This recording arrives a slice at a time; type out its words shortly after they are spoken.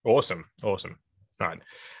Awesome. Awesome. All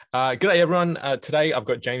right. Good day, everyone. Today I've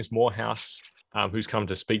got James Morehouse, who's come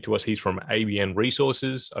to speak to us. He's from ABN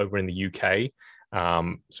Resources over in the UK.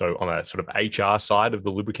 So on a sort of HR side of the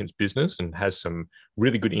lubricants business, and has some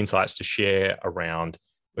really good insights to share around,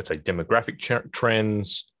 let's say, demographic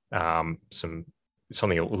trends, something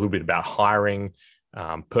a little bit about hiring,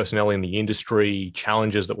 personnel in the industry,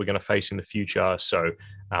 challenges that we're going to face in the future. So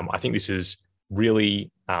I think this is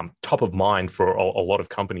really top of mind for a lot of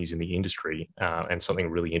companies in the industry, and something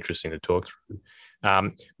really interesting to talk through.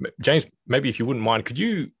 James, maybe if you wouldn't mind, could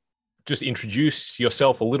you just introduce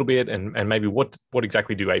yourself a little bit, and maybe what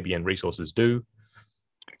exactly do ABN Resources do?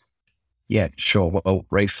 Yeah, sure. Well,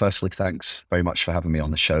 Ray, firstly, thanks very much for having me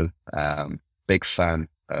on the show. Big fan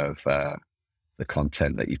of the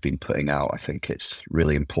content that you've been putting out. I think it's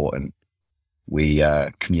really important we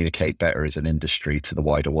communicate better as an industry to the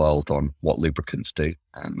wider world on what lubricants do.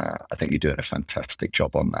 And I think you're doing a fantastic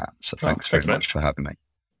job on that. So Oh, thanks very thanks, man. much for having me.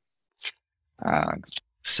 Uh,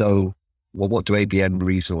 well, what do ABN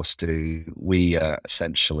Resource do? We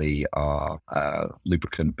essentially are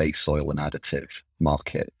lubricant base oil and additive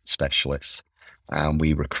market specialists. And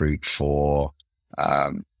we recruit for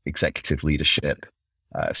executive leadership,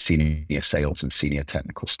 senior sales and senior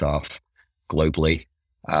technical staff globally.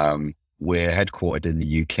 We're headquartered in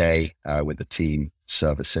the UK with a team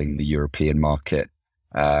servicing the European market.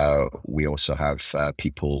 We also have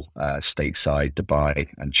people stateside, Dubai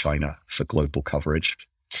and China for global coverage.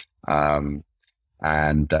 Um,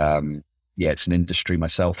 and Yeah, it's an industry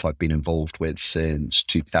myself I've been involved with since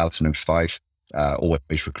 2005,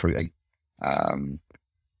 always recruiting. Um,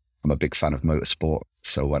 I'm a big fan of motorsport.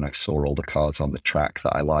 So when I saw all the cars on the track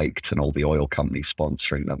that I liked and all the oil companies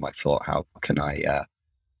sponsoring them, I thought, how can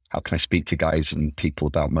I speak to guys and people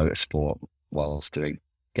about motorsport whilst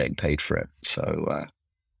getting paid for it? So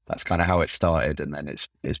that's kind of how it started, and then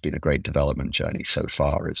it's been a great development journey so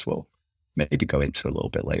far, as we'll maybe go into a little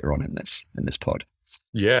bit later on in this pod.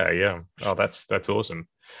 Yeah, yeah. Oh, that's awesome.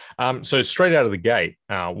 So straight out of the gate,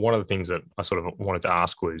 one of the things that I sort of wanted to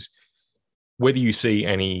ask was whether you see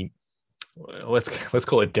any, let's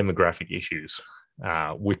call it demographic issues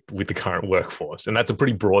with the current workforce, and that's a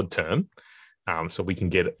pretty broad term. So we can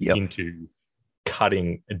get Yep. into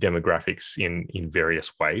cutting demographics in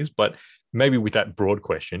various ways, but maybe with that broad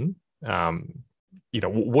question,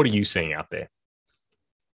 what are you seeing out there?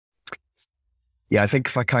 Yeah, I think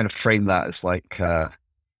if I kind of frame that as like a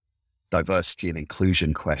diversity and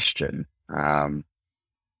inclusion question, and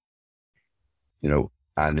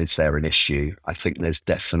is there an issue? I think there's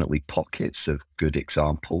definitely pockets of good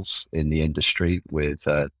examples in the industry with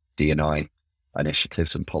D&I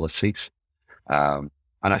initiatives and policies. And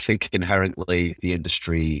I think inherently the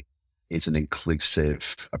industry is an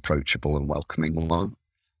inclusive, approachable, and welcoming one.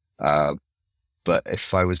 Uh, but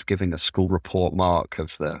if I was giving a school report mark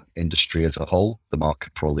of the industry as a whole, the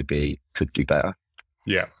mark could do better.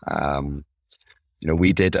 Yeah. Um,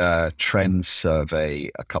 we did a trend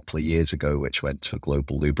survey a couple of years ago, which went to a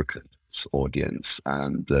global lubricants audience,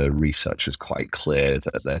 and the research was quite clear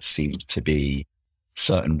that there seemed to be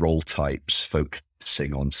certain role types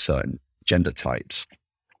focusing on certain gender types.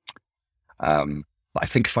 But I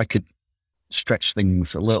think if I could stretch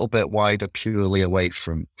things a little bit wider, purely away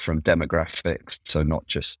from demographics, so not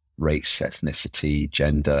just race, ethnicity,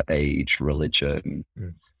 gender, age, religion,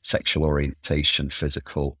 Mm. sexual orientation,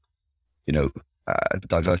 physical,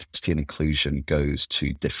 diversity and inclusion goes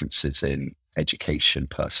to differences in education,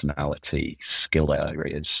 personality, skill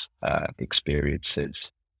areas,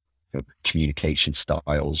 experiences, communication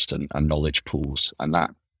styles, and knowledge pools, and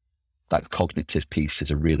that cognitive piece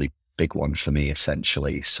is a really big one for me,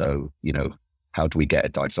 essentially. So, how do we get a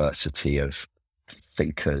diversity of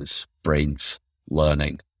thinkers, brains,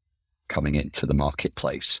 learning coming into the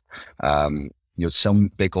marketplace? Some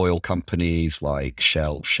big oil companies like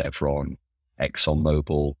Shell, Chevron,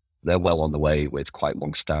 ExxonMobil, they're well on the way with quite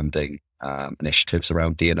long-standing initiatives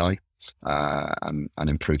around D&I and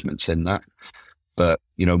improvements in that. But,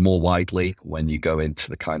 more widely, when you go into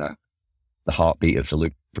the heartbeat of the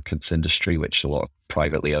lubricants industry, which is a lot of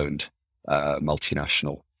privately owned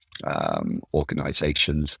multinational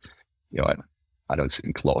organizations, I don't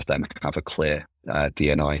think a lot of them have a clear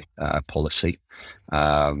D&I policy.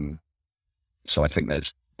 So I think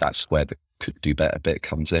that's where the could do better bit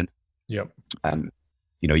comes in. Yep. And,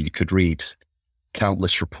 you could read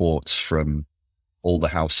countless reports from all the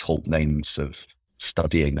household names of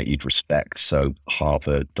studying that you'd respect. So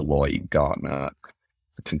Harvard, Deloitte, Gartner,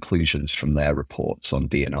 the conclusions from their reports on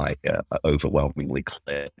D&I are overwhelmingly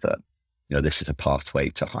clear that, this is a pathway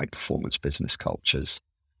to high performance business cultures.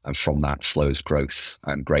 And from that flows growth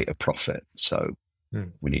and greater profit. So,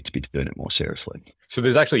 Mm. we need to be doing it more seriously. So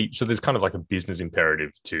there's kind of like a business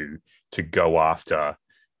imperative to go after.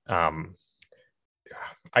 Um,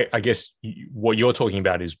 I guess what you're talking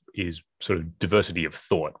about is sort of diversity of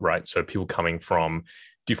thought, right? So people coming from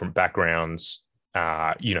different backgrounds.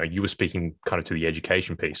 You were speaking kind of to the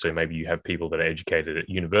education piece. So maybe you have people that are educated at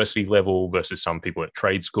university level versus some people at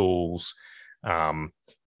trade schools. Um,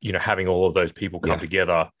 having all of those people come Yeah,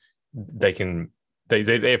 together, they can they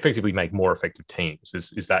effectively make more effective teams.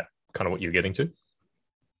 Is that kind of what you're getting to?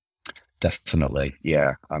 definitely.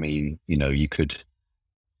 Yeah. I mean, you could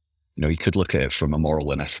look at it from a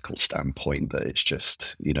moral and ethical standpoint that it's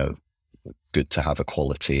just, good to have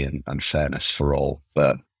equality and fairness for all.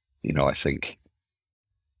 But, I think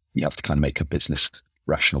you have to kind of make a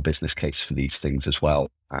rational business case for these things as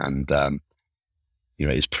well. And,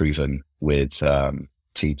 it's proven with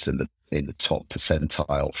teams in the top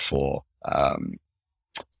percentile for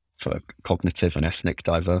cognitive and ethnic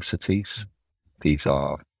diversities. These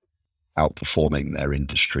are outperforming their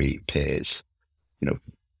industry peers, you know,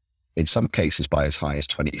 in some cases by as high as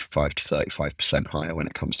 25 to 35% higher when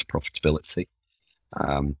it comes to profitability.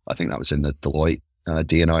 I think that was in the Deloitte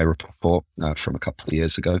D&I report from a couple of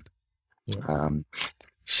years ago. Yeah. Um,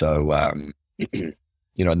 so, and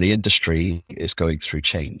the industry is going through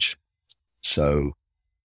change. So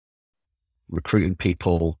recruiting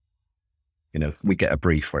people, we get a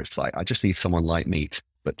brief where it's like, I just need someone like me,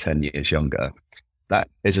 but 10 years younger. That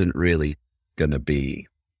isn't really going to be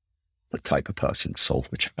the type of person to solve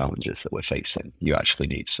the challenges that we're facing. You actually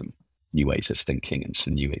need some new ways of thinking and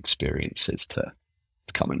some new experiences to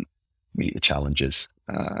come and meet the challenges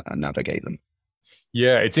and navigate them.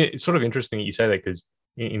 Yeah, it's sort of interesting that you say that because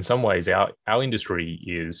in some ways our industry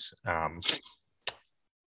is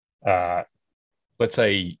uh, let's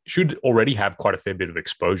say should already have quite a fair bit of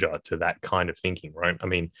exposure to that kind of thinking, right? I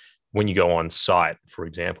mean, when you go on site, for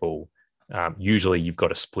example, usually you've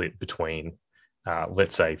got a split between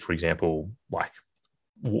let's say, for example, like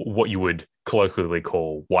what you would colloquially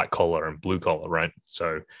call white collar and blue collar, right?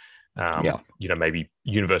 So Yeah. maybe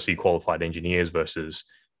university qualified engineers versus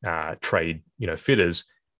trade, fitters.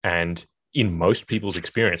 And in most people's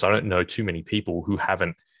experience, I don't know too many people who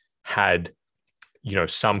haven't had,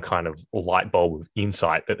 some kind of light bulb of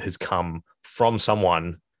insight that has come from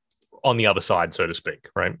someone on the other side, so to speak,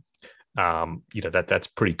 right? That's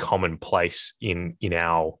pretty commonplace in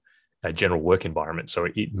our general work environment. So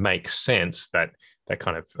it makes sense that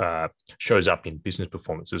kind of shows up in business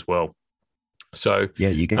performance as well. So yeah,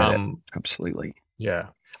 you get it. Absolutely. yeah,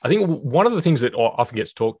 I think one of the things that often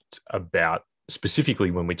gets talked about,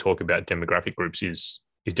 specifically when we talk about demographic groups, is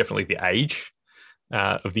definitely the age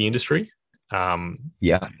of the industry.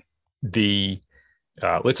 Yeah. The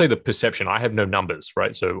let's say the perception. I have no numbers,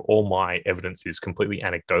 right? So all my evidence is completely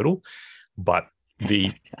anecdotal, but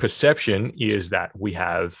the perception is that we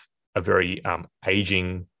have a very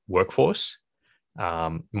aging workforce.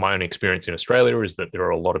 My own experience in Australia is that there are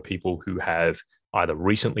a lot of people who have either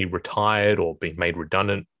recently retired or been made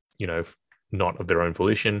redundant, not of their own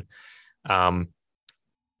volition.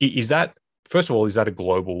 Is that, first of all, is that a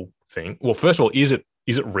global thing? Well, first of all, is it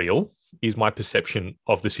real? Is my perception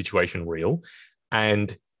of the situation real?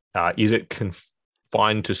 And is it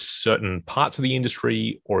confined to certain parts of the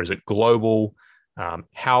industry, or is it global?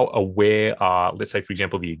 How aware are, let's say, for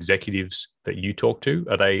example, the executives that you talk to?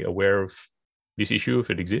 Are they aware of this issue if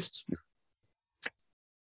it exists?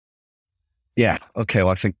 Yeah. Okay.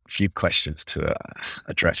 Well, I think a few questions to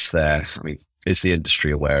address there. I mean, is the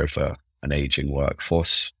industry aware of an aging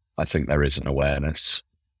workforce? I think there is an awareness.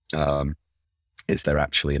 Is there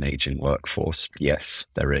actually an aging workforce? Yes,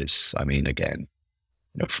 there is. I mean, again,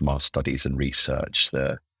 from our studies and research,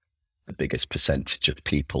 the biggest percentage of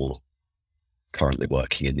people currently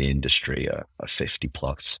working in the industry are 50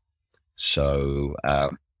 plus. So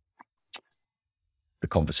the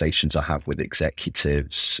conversations I have with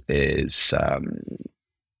executives is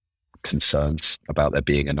concerns about there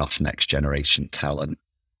being enough next generation talent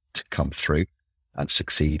to come through and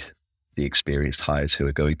succeed the experienced hires who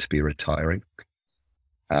are going to be retiring.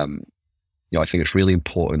 I think it's really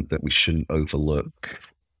important that we shouldn't overlook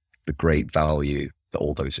the great value that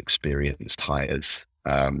all those experienced hires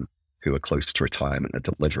who are close to retirement are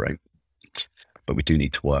delivering. But we do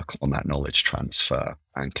need to work on that knowledge transfer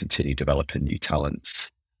and continue developing new talents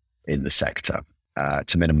in the sector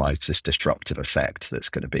to minimize this disruptive effect that's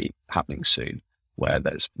going to be happening soon, where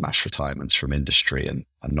there's mass retirements from industry and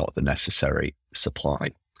not the necessary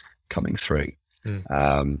supply coming through.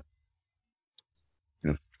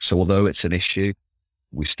 So although it's an issue,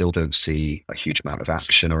 we still don't see a huge amount of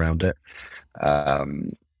action around it.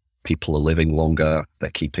 people are living longer,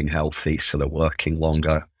 they're keeping healthy, so they're working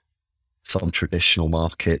longer. Some traditional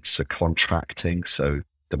markets are contracting, so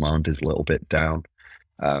demand is a little bit down.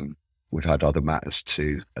 We've had other matters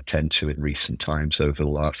to attend to in recent times over the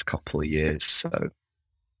last couple of years. So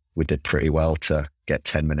we did pretty well to get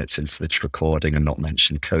 10 minutes into this recording and not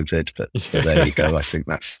mention COVID, but there you go. I think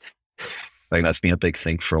that's been a big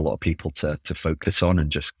thing for a lot of people to focus on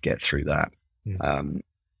and just get through that. Mm.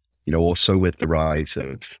 Also with the rise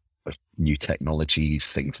of new technologies,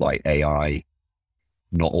 things like AI,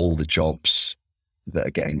 not all the jobs that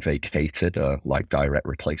are getting vacated are like direct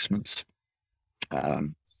replacements.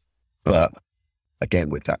 But again,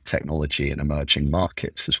 with that technology and emerging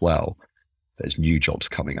markets as well, there's new jobs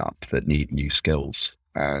coming up that need new skills.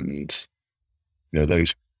 And,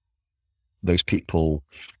 those people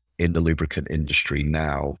in the lubricant industry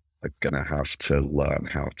now are going to have to learn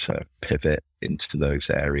how to pivot into those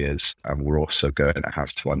areas. And we're also going to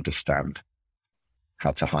have to understand how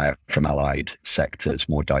to hire from allied sectors,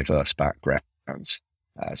 more diverse backgrounds,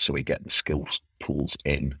 so we get the skills pools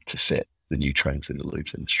in to fit the new trends in the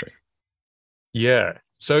lubes industry. Yeah.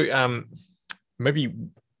 So maybe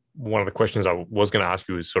one of the questions I was going to ask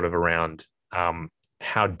you is sort of around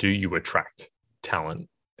how do you attract talent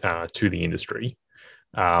to the industry?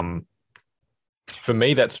 For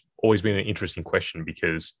me, that's always been an interesting question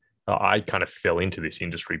because I kind of fell into this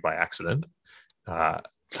industry by accident.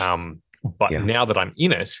 But now that I'm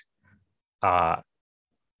in it,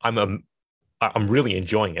 I'm really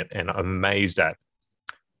enjoying it, and I'm amazed at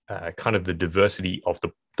kind of the diversity of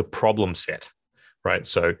the problem set, right?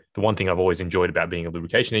 So the one thing I've always enjoyed about being a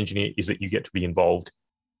lubrication engineer is that you get to be involved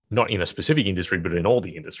not in a specific industry, but in all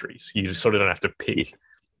the industries. You just sort of don't have to pick,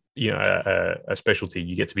 a specialty.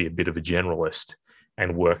 You get to be a bit of a generalist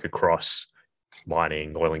and work across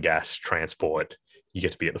mining, oil and gas, transport. You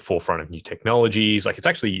get to be at the forefront of new technologies. Like, it's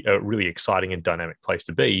actually a really exciting and dynamic place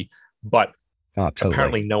to be, but totally.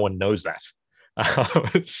 Apparently no one knows that.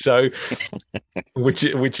 So, which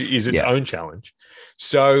is its own challenge.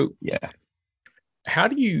 So, how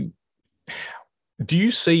do you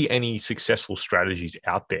see any successful strategies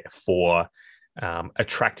out there for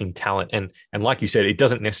attracting talent? And like you said, it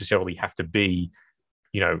doesn't necessarily have to be,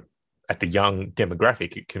 at the young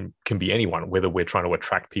demographic. It can be anyone, whether we're trying to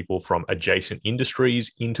attract people from adjacent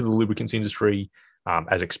industries into the lubricants industry,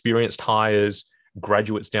 as experienced hires,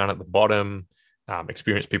 graduates down at the bottom,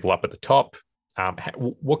 experienced people up at the top.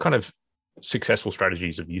 What kind of successful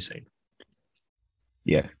strategies have you seen?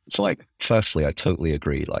 Yeah. So like, firstly, I totally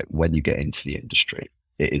agree. Like, when you get into the industry,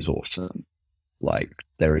 it is awesome. Like,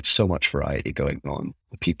 there is so much variety going on.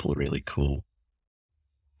 The people are really cool.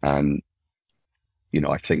 And,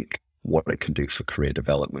 I think what it can do for career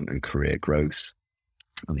development and career growth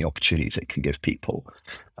and the opportunities it can give people,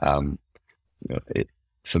 for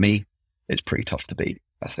me, it's pretty tough to beat,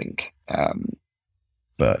 I think.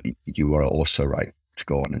 But you are also right to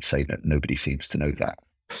go on and say that nobody seems to know that.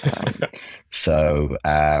 And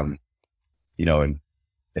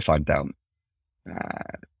if I'm down,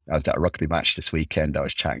 I was at a rugby match this weekend. I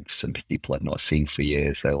was chatting to some people I'd not seen for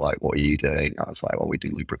years. They're like, "What are you doing?" I was like, "Well, we do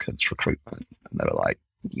lubricants recruitment." And they were like,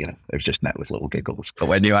 they've just met with little giggles. But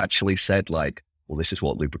when you actually said, like, "Well, this is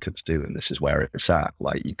what lubricants do and this is where it's at,"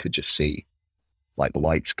 like, you could just see like the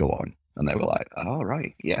lights go on, and they were like, "Oh,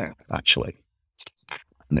 right, yeah, actually."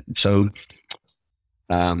 And so,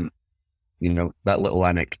 that little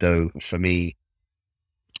anecdote for me,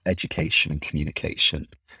 education and communication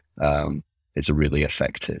is a really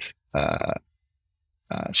effective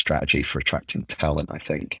strategy for attracting talent, I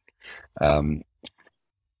think.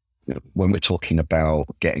 When we're talking about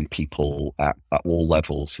getting people at all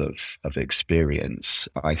levels of experience,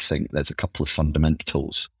 I think there's a couple of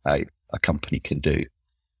fundamentals a company can do.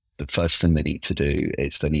 The first thing they need to do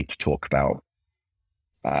is they need to talk about,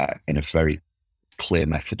 in a very clear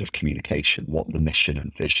method of communication, what the mission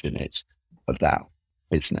and vision is of that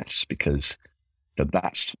business, because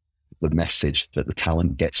that's the message that the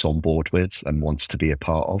talent gets on board with and wants to be a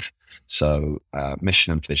part of. So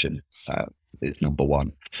mission and vision is number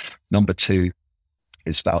one. Number two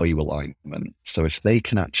is value alignment. So if they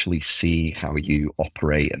can actually see how you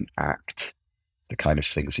operate and act, the kind of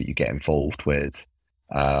things that you get involved with,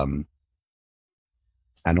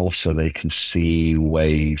 and also they can see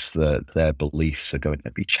ways that their beliefs are going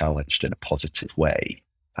to be challenged in a positive way,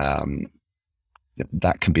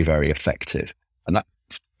 that can be very effective. And that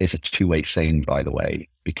is a two-way thing, by the way,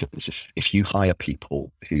 because if you hire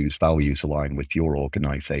people whose values align with your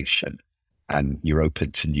organization and you're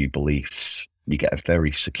open to new beliefs, you get a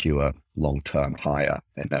very secure long-term hire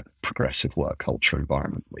in a progressive work culture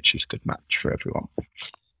environment, which is a good match for everyone.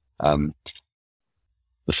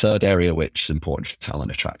 The third area which is important for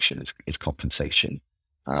talent attraction is compensation.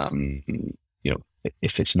 Um,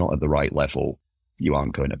 if it's not at the right level, you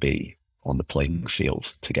aren't going to be on the playing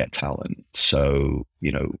field to get talent. So,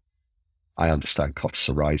 I understand costs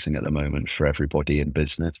are rising at the moment for everybody in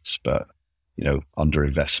business, but,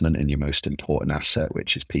 underinvestment in your most important asset,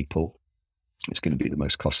 which is people, is going to be the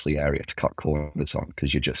most costly area to cut corners on,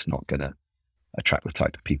 because you're just not going to attract the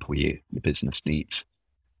type of people your business needs.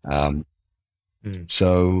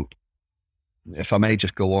 So if I may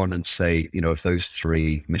just go on and say, if those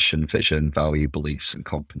three: mission, vision, value, beliefs, and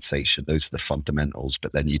compensation, those are the fundamentals,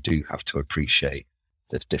 but then you do have to appreciate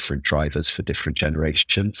there's different drivers for different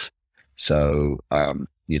generations. So,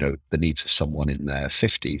 the needs of someone in their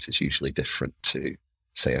 50s is usually different to,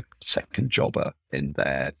 say, a second jobber in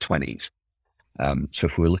their 20s. So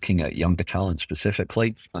if we're looking at younger talent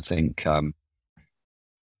specifically, I think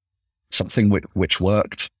something which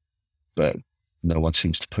worked, but no one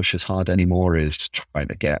seems to push as hard anymore, is trying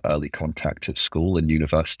to get early contact at school and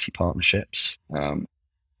university partnerships.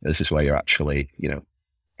 This is where you're actually,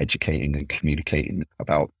 educating and communicating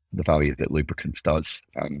about the value that lubricants does.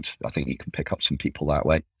 And I think you can pick up some people that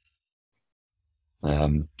way.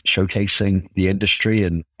 Showcasing the industry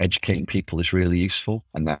and educating people is really useful.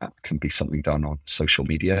 And that can be something done on social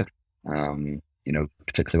media.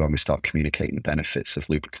 Particularly when we start communicating the benefits of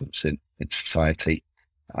lubricants in society.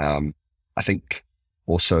 I think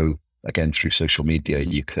also, again, through social media,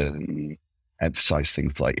 you can emphasize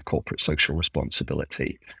things like your corporate social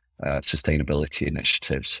responsibility, sustainability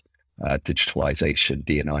initiatives, digitalization,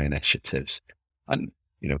 D&I initiatives, and,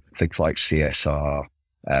 things like CSR,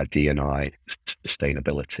 D&I,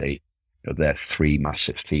 sustainability. They're three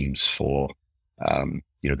massive themes for,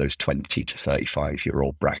 those 20 to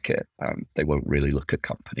 35-year-old bracket. They won't really look at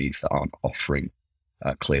companies that aren't offering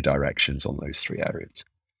clear directions on those three areas.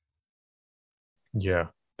 Yeah,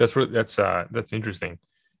 that's interesting.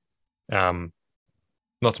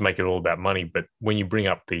 Not to make it all about money, but when you bring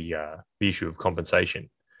up the issue of compensation,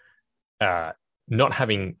 not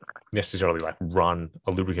having necessarily like run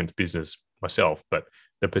a lubricants business myself, but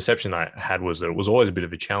the perception I had was that it was always a bit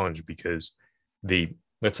of a challenge, because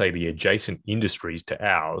let's say the adjacent industries to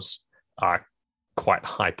ours are quite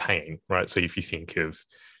high paying, right? So if you think of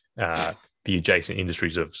the adjacent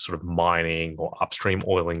industries of sort of mining or upstream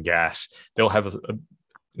oil and gas, they'll have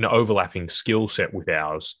an overlapping skill set with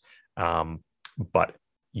ours. But,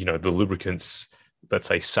 the lubricants, let's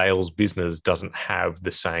say sales business, doesn't have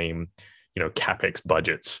the same, CapEx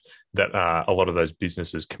budgets that a lot of those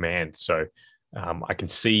businesses command. So I can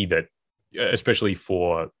see that, especially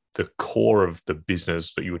for the core of the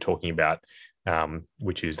business that you were talking about,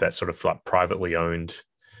 which is that sort of like privately owned,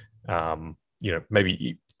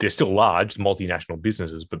 maybe they're still large multinational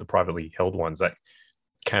businesses, but the privately held ones, that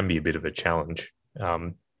can be a bit of a challenge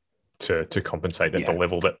to compensate at the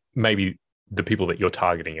level that maybe the people that you're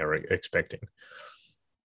targeting are expecting.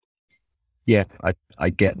 Yeah, I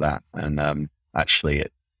get that. And actually,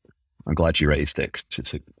 I'm glad you raised it,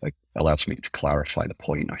 because it allows me to clarify the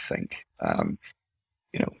point, I think.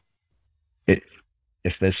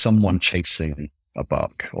 If there's someone chasing a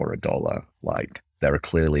buck or a dollar, like, there are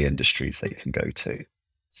clearly industries they can go to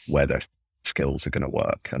where their skills are going to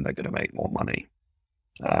work and they're going to make more money.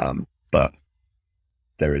 But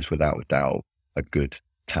there is without a doubt a good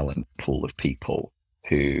talent pool of people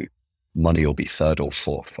who money will be third or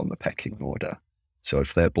fourth on the pecking order. So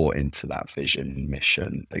if they're bought into that vision,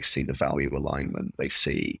 mission, they see the value alignment, they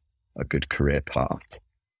see a good career path,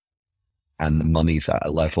 and the money's at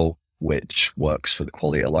a level which works for the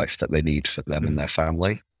quality of life that they need for them and their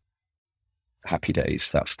family, happy days,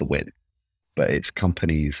 that's the win. But it's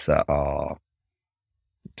companies that are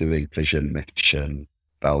doing vision, mission,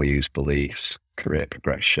 values, beliefs, career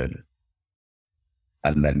progression,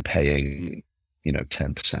 and then paying,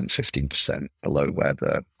 10%, 15% below where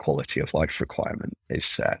the quality of life requirement is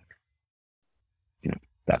set.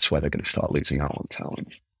 That's where they're going to start losing out on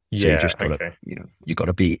talent. So you just got to, you got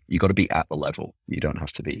to be at the level. You don't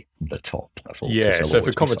have to be the top level. Yeah. So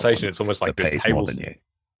for compensation, it's almost like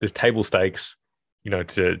there's table stakes,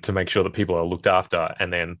 to make sure that people are looked after.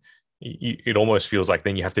 And then it almost feels like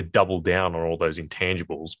then you have to double down on all those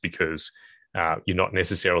intangibles, because you're not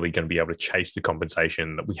necessarily going to be able to chase the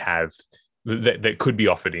compensation that we have that could be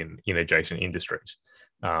offered in adjacent industries.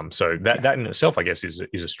 So that in itself, I guess, is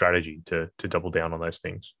a strategy to double down on those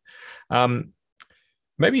things.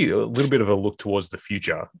 Maybe a little bit of a look towards the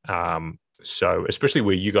future. So especially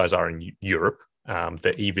where you guys are in Europe,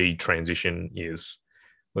 the EV transition is,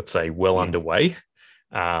 let's say, well underway.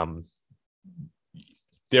 There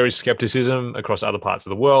is skepticism across other parts of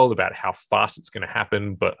the world about how fast it's going to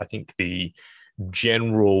happen, but I think the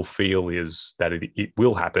general feel is that it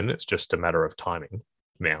will happen. It's just a matter of timing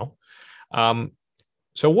now.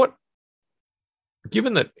 So what,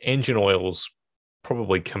 given that engine oils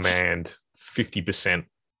probably command 50%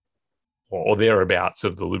 or thereabouts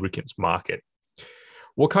of the lubricants market,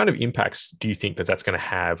 what kind of impacts do you think that that's going to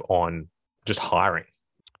have on just hiring?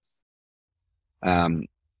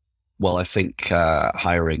 Well, I think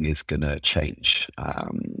hiring is going to change.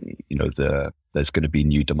 There's going to be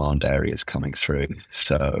new demand areas coming through.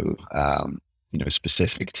 So,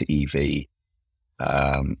 specific to EV,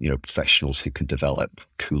 professionals who can develop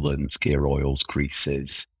coolants, gear oils,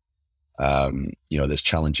 greases. There's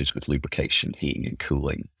challenges with lubrication, heating, and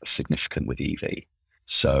cooling significant with EV.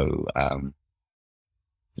 So,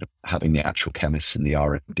 having the actual chemists and the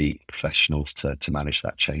R&D professionals to manage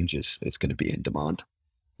that change is going to be in demand.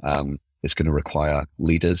 It's going to require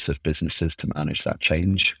leaders of businesses to manage that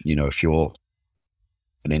change. If you're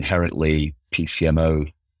an inherently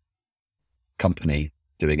PCMO company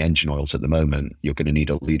doing engine oils at the moment, you're going to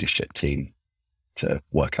need a leadership team to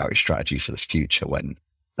work out your strategy for the future when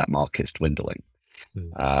that market's dwindling.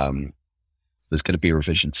 There's going to be a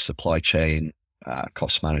revision to supply chain,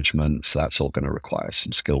 cost management. So that's all going to require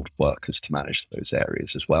some skilled workers to manage those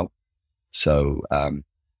areas as well. So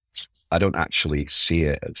I don't actually see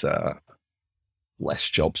it as a less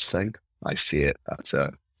jobs thing. I see it as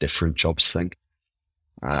a different jobs thing.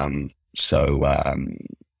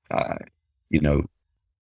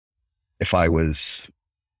 If I was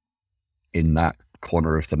in that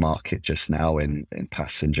corner of the market just now in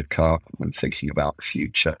passenger car and thinking about the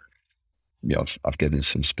future, I've given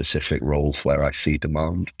some specific roles where I see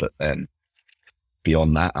demand, but then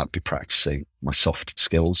beyond that, I'd be practicing my soft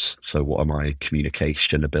skills. So what are my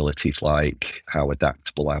communication abilities like? How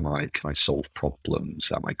adaptable am I? Can I solve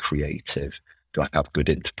problems? Am I creative? Do I have good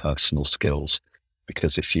interpersonal skills?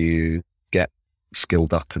 Because if you get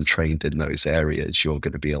skilled up and trained in those areas, you're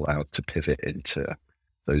going to be allowed to pivot into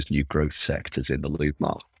those new growth sectors in the lube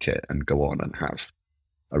market and go on and have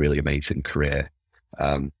a really amazing career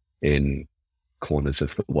in corners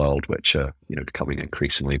of the world which are becoming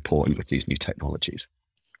increasingly important with these new technologies.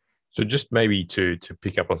 So just maybe to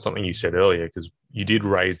pick up on something you said earlier, because you did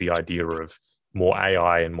raise the idea of more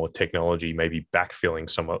AI and more technology maybe backfilling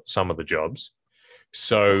some of the jobs.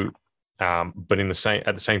 So but at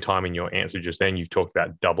the same time in your answer just then, you've talked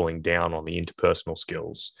about doubling down on the interpersonal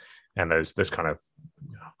skills and those kind of,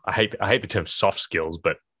 I hate the term soft skills,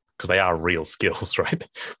 but because they are real skills, right?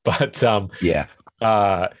 But yeah.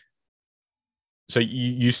 So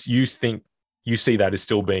you think you see that as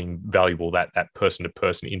still being valuable, that person to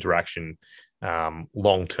person interaction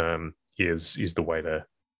long term is the way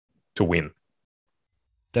to win.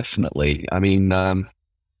 Definitely. I mean,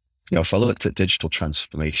 if I looked at digital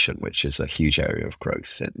transformation, which is a huge area of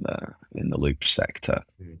growth in the lube sector,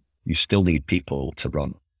 you still need people to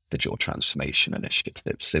run digital transformation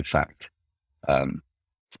initiatives. In fact,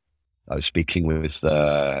 I was speaking with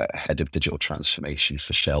the head of digital transformation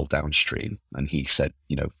for Shell downstream, and he said,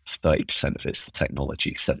 30% of it's the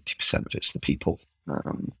technology, 70% of it's the people.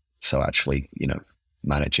 So actually,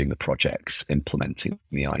 managing the projects, implementing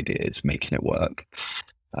the ideas, making it work.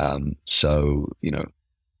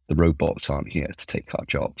 The robots aren't here to take our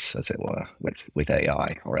jobs, as it were, with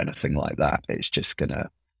AI or anything like that. It's just going to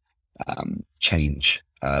change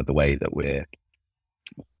the way that we're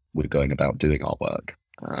going about doing our work.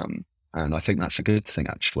 And I think that's a good thing,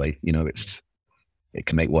 actually. It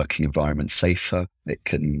can make working environments safer. It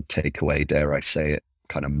can take away, dare I say it,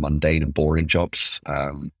 kind of mundane and boring jobs,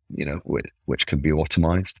 which can be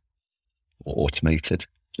automized or automated.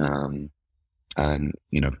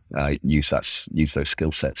 Use those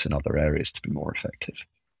skill sets in other areas to be more effective.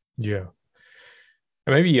 Yeah.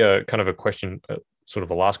 And maybe kind of a question, sort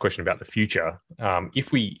of a last question about the future.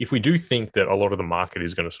 If we do think that a lot of the market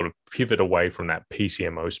is going to sort of pivot away from that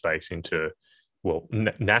PCMO space into, well,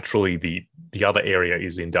 naturally the other area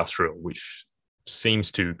is industrial, which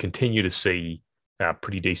seems to continue to see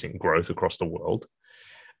pretty decent growth across the world.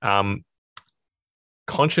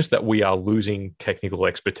 Conscious that we are losing technical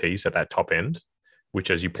expertise at that top end, which,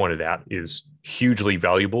 as you pointed out, is hugely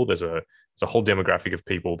valuable. There's a whole demographic of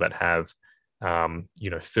people that have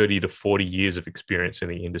 30 to 40 years of experience in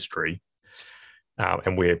the industry.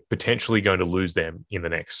 And we're potentially going to lose them in the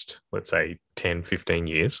next, let's say, 10, 15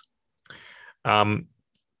 years.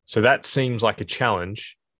 So that seems like a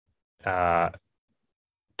challenge to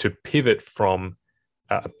pivot from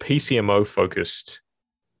a PCMO-focused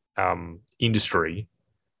industry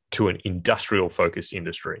to an industrial-focused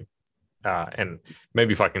industry. And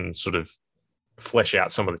maybe if I can sort of flesh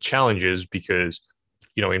out some of the challenges, because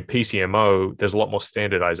in PCMO, there's a lot more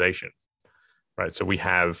standardization. right? So we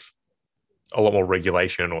have a lot more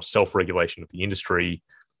regulation or self-regulation of the industry,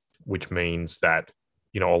 which means that,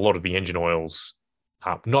 a lot of the engine oils,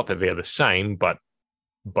 not that they're the same, but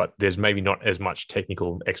there's maybe not as much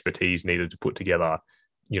technical expertise needed to put together,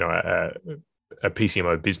 a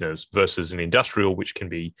PCMO business versus an industrial, which can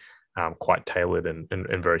be quite tailored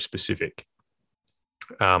and very specific.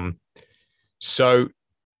 So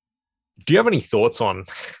do you have any thoughts on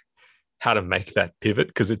how to make that pivot?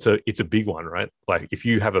 Because it's a big one, right? Like if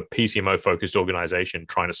you have a PCMO focused organization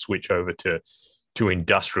trying to switch over to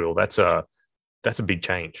industrial, that's a big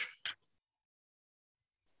change.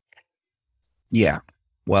 Yeah.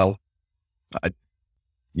 Well, I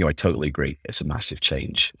I totally agree. It's a massive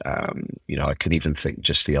change. I can even think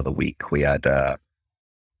just the other week we had a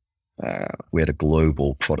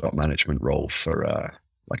global product management role for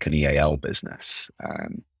like an EAL business.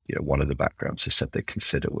 One of the backgrounds they said they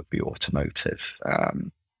consider would be automotive,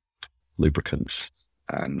 lubricants,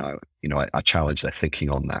 and I challenge their thinking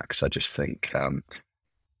on that because I just think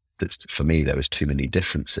that for me there was too many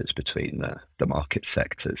differences between the market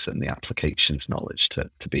sectors and the applications knowledge to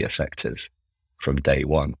be effective from day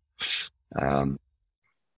one.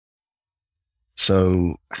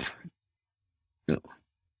 So,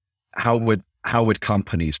 how would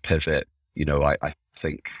companies pivot? I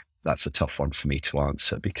think that's a tough one for me to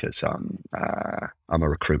answer because I'm a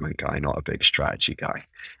recruitment guy, not a big strategy guy.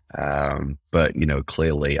 But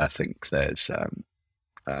clearly, I think there's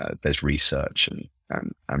research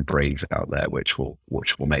and brains out there which will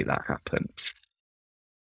make that happen.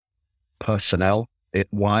 Personnel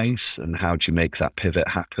wise, and how do you make that pivot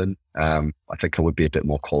happen? I think I would be a bit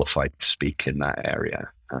more qualified to speak in that area.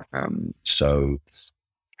 So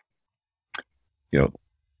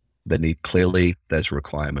there's a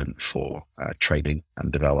requirement for training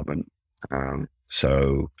and development.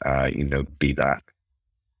 Be that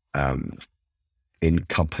in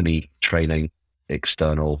company training,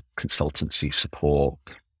 external consultancy support,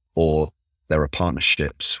 or there are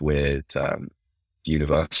partnerships with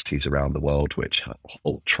universities around the world which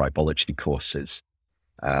hold tribology courses.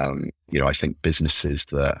 I think businesses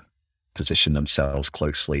that position themselves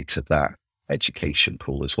closely to that education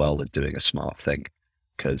pool as well are doing a smart thing,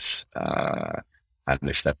 because and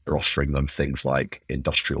if they're offering them things like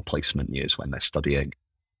industrial placement years when they're studying,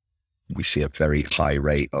 we see a very high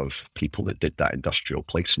rate of people that did that industrial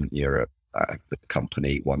placement year at the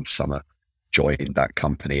company one summer, join that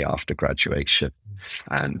company after graduation,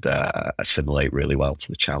 and assimilate really well to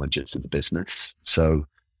the challenges of the business. So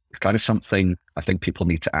it's kind of something I think people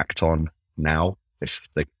need to act on now if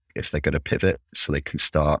they're going to pivot, so they can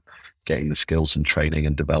start getting the skills and training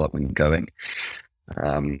and development going.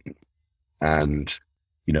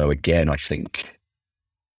 Again, I think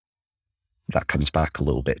that comes back a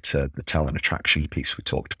little bit to the talent attraction piece we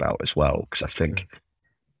talked about as well, because I think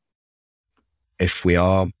if we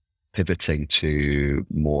are pivoting to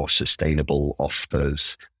more sustainable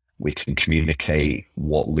offers, we can communicate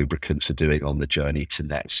what lubricants are doing on the journey to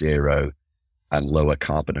net zero and lower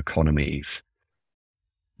carbon economies.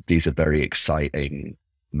 These are very exciting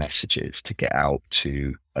messages to get out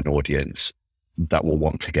to an audience that will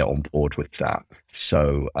want to get on board with that.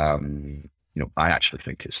 So, I actually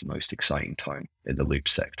think it's the most exciting time in the lube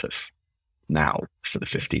sector now for the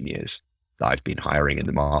 15 years that I've been hiring in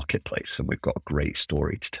the marketplace, and we've got a great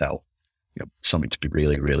story to tell. Something to be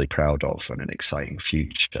really, really proud of and an exciting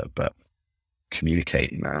future. But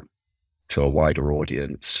communicating that to a wider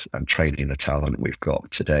audience and training the talent we've got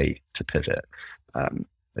today to pivot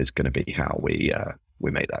is going to be how we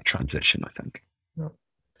make that transition, I think.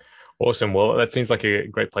 Awesome. Well, that seems like a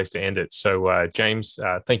great place to end it. So, James,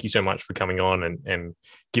 thank you so much for coming on and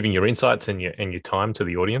giving your insights and your time to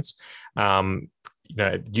the audience.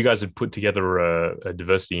 You guys had put together a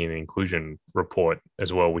diversity and inclusion report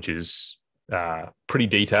as well, which is pretty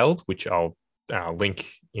detailed, which I'll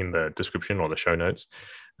link in the description or the show notes,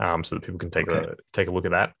 so that people can take a look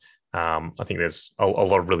at that. I think there's a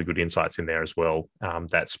lot of really good insights in there as well,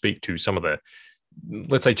 that speak to some of the,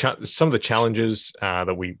 let's say, some of the challenges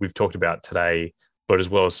that we've talked about today, but as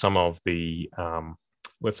well as some of the,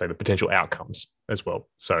 let's say, the potential outcomes as well.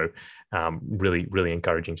 So really, really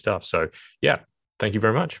encouraging stuff. So yeah, thank you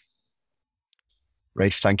very much.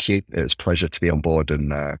 Race, thank you. It was a pleasure to be on board,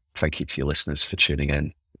 and thank you to your listeners for tuning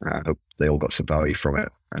in. I hope they all got some value from it,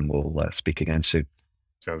 and we'll speak again soon.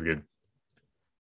 Sounds good.